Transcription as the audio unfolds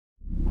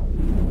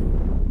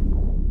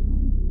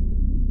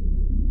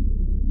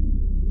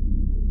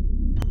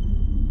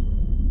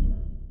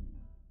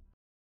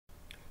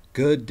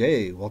Good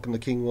day. Welcome to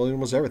King William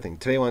Was Everything.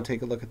 Today I want to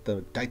take a look at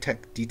the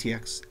Ditek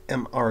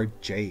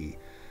DTX-MRJ.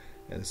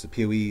 And this is a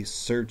POE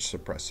surge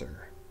suppressor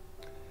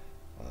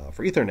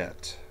for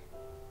Ethernet.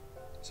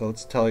 So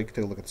let's take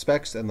a look at the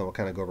specs, and then we'll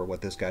kind of go over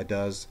what this guy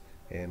does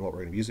and what we're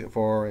going to use it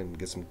for and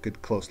get some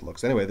good close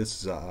looks. Anyway,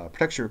 this is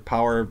protects your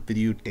power,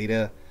 video,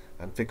 data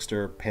on fixed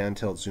or pan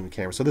tilt zoom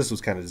camera. So this was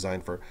kind of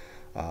designed for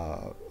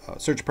a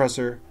surge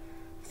suppressor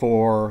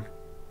for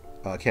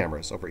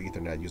cameras over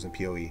Ethernet using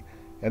POE.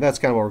 And that's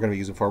kind of what we're going to be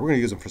using for. We're going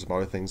to use them for some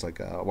other things like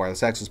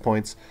wireless access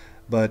points,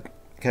 but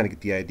kind of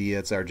get the idea.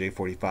 It's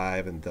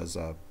RJ45 and does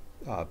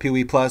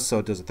PoE plus, so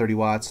it does a 30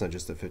 watts, not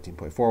just a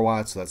 15.4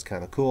 watts, so that's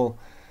kind of cool.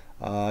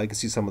 You can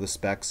see some of the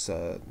specs.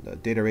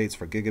 Data rates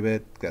for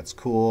gigabit, that's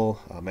cool.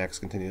 Max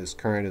continuous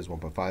current is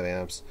 1.5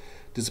 amps.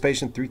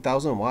 Dissipation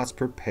 3000 watts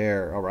per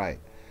pair, all right.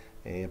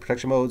 And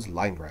protection modes,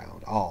 line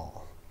ground,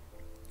 all.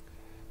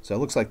 So it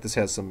looks like this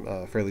has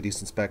some fairly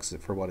decent specs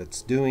for what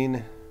it's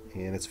doing.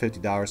 And it's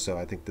 $50, so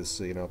I think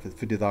this, if a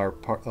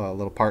 $50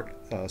 little part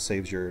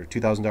saves your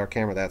 $2,000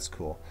 camera, that's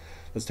cool.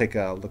 Let's take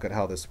a look at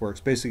how this works.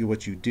 Basically,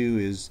 what you do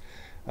is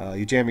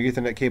you jam your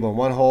Ethernet cable in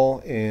one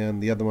hole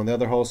and the other one in the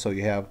other hole. So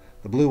you have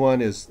the blue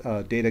one is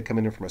data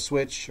coming in from a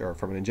switch or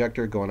from an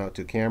injector going out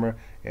to a camera,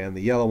 and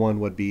the yellow one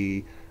would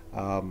be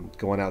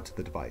going out to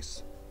the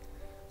device.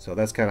 So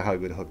that's kind of how you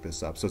would hook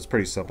this up. So it's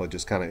pretty simple,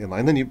 just kind of in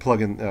line. Then you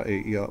plug in,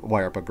 you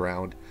wire up a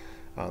ground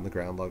on the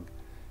ground lug.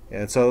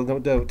 And so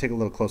they'll take a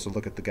little closer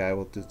look at the guy.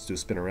 We'll just do a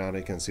spin around.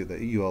 You can see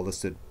the UL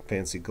listed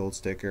fancy gold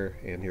sticker,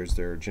 and here's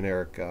their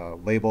generic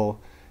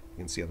label. You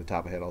can see on the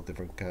top it had all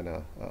different kind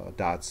of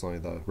dots. Only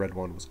the red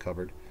one was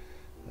covered,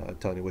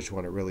 telling you which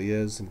one it really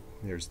is. And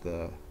here's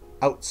the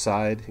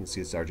outside. You can see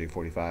it's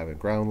RJ45 and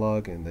ground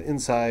lug, and the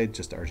inside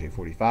just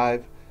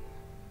RJ45.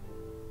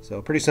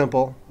 So pretty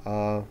simple.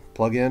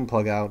 Plug in,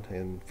 plug out,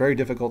 and very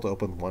difficult to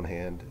open with one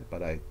hand,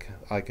 but I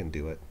can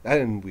do it,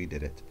 and we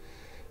did it.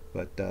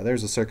 But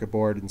there's a circuit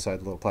board inside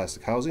the little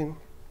plastic housing,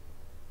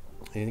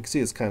 and you can see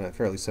it's kind of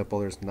fairly simple.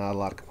 There's not a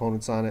lot of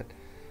components on it,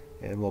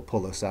 and we'll pull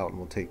this out and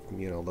we'll take a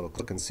little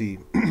click and see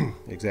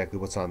exactly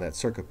what's on that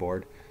circuit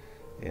board,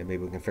 and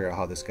maybe we can figure out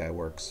how this guy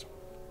works.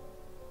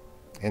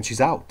 And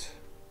she's out.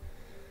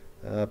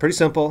 Pretty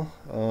simple.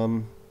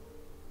 You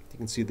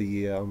can see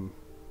the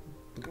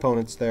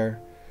components there.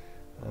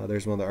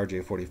 There's one of the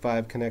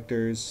RJ45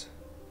 connectors.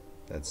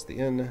 That's the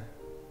in, and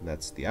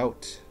that's the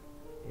out,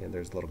 and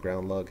there's a little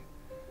ground lug.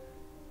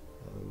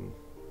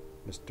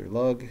 Mr.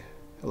 Lug.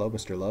 Hello,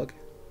 Mr. Lug.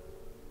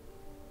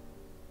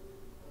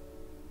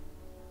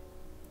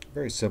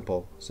 Very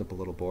simple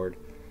little board.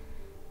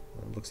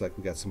 Looks like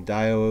we got some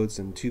diodes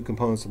and two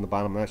components on the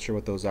bottom. I'm not sure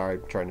what those are.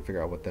 I'm trying to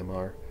figure out what them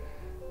are.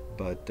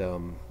 But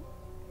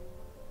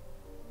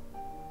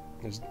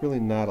there's really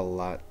not a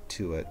lot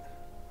to it.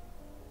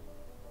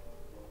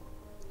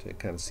 To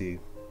kind of see.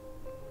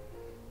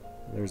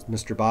 There's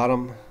Mr.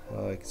 Bottom.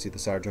 You can see the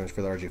solder joints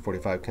for the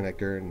RJ45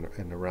 connector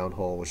and a round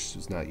hole, which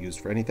is not used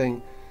for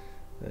anything.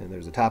 And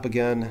there's the top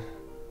again.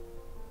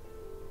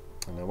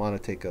 And I want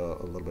to take a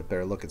little bit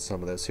better look at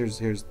some of this. Here's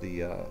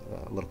the a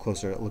little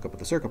closer look up at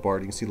the circuit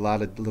board. You can see a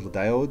lot of little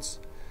diodes.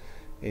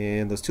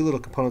 And those two little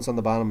components on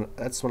the bottom,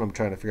 that's what I'm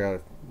trying to figure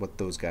out what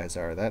those guys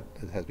are. That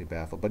has me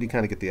baffled. But you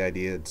kind of get the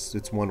idea.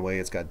 It's one way.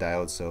 It's got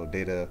diodes, so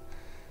data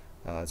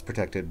it's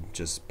protected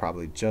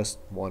probably just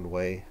one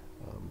way.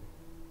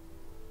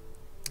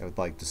 I would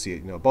like to see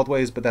it, both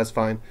ways, but that's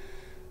fine.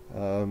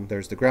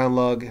 There's the ground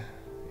lug,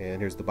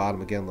 and here's the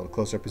bottom again, a little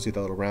closer up. You see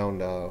the little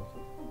round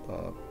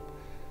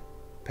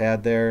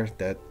pad there.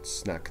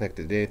 That's not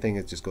connected to anything.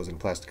 It just goes in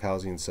plastic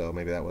housing, so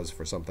maybe that was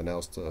for something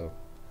else.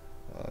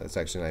 It's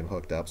actually not even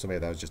hooked up, so maybe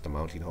that was just a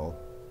mounting hole.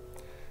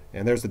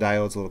 And there's the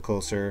diodes a little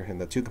closer, and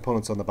the two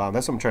components on the bottom.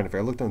 That's what I'm trying to figure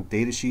out. I looked on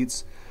data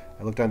sheets.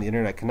 I looked on the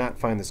internet. I could not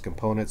find this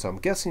component, so I'm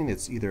guessing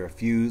it's either a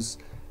fuse.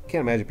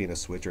 Can't imagine it being a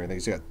switch or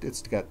anything.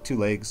 It's got two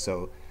legs,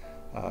 so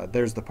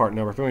there's the part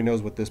number. If anyone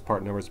knows what this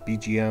part number is,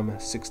 BGM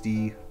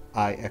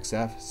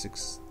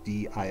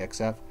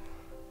 6DIXF.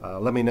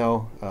 Let me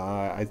know.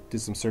 I did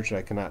some searching.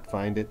 I cannot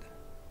find it,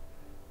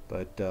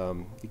 but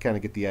you kind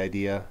of get the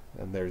idea.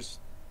 And that's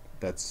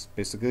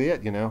basically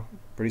it.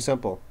 Pretty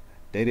simple.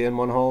 Data in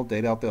one hole,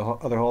 data out the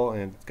other hole,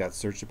 and it's got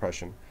surge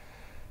suppression.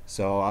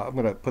 So I'm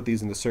going to put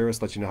these into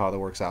service, let you know how that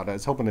works out. I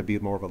was hoping to be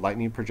more of a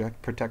lightning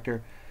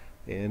protector,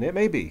 and it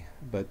may be,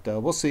 but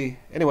we'll see.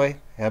 Anyway,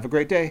 have a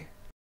great day.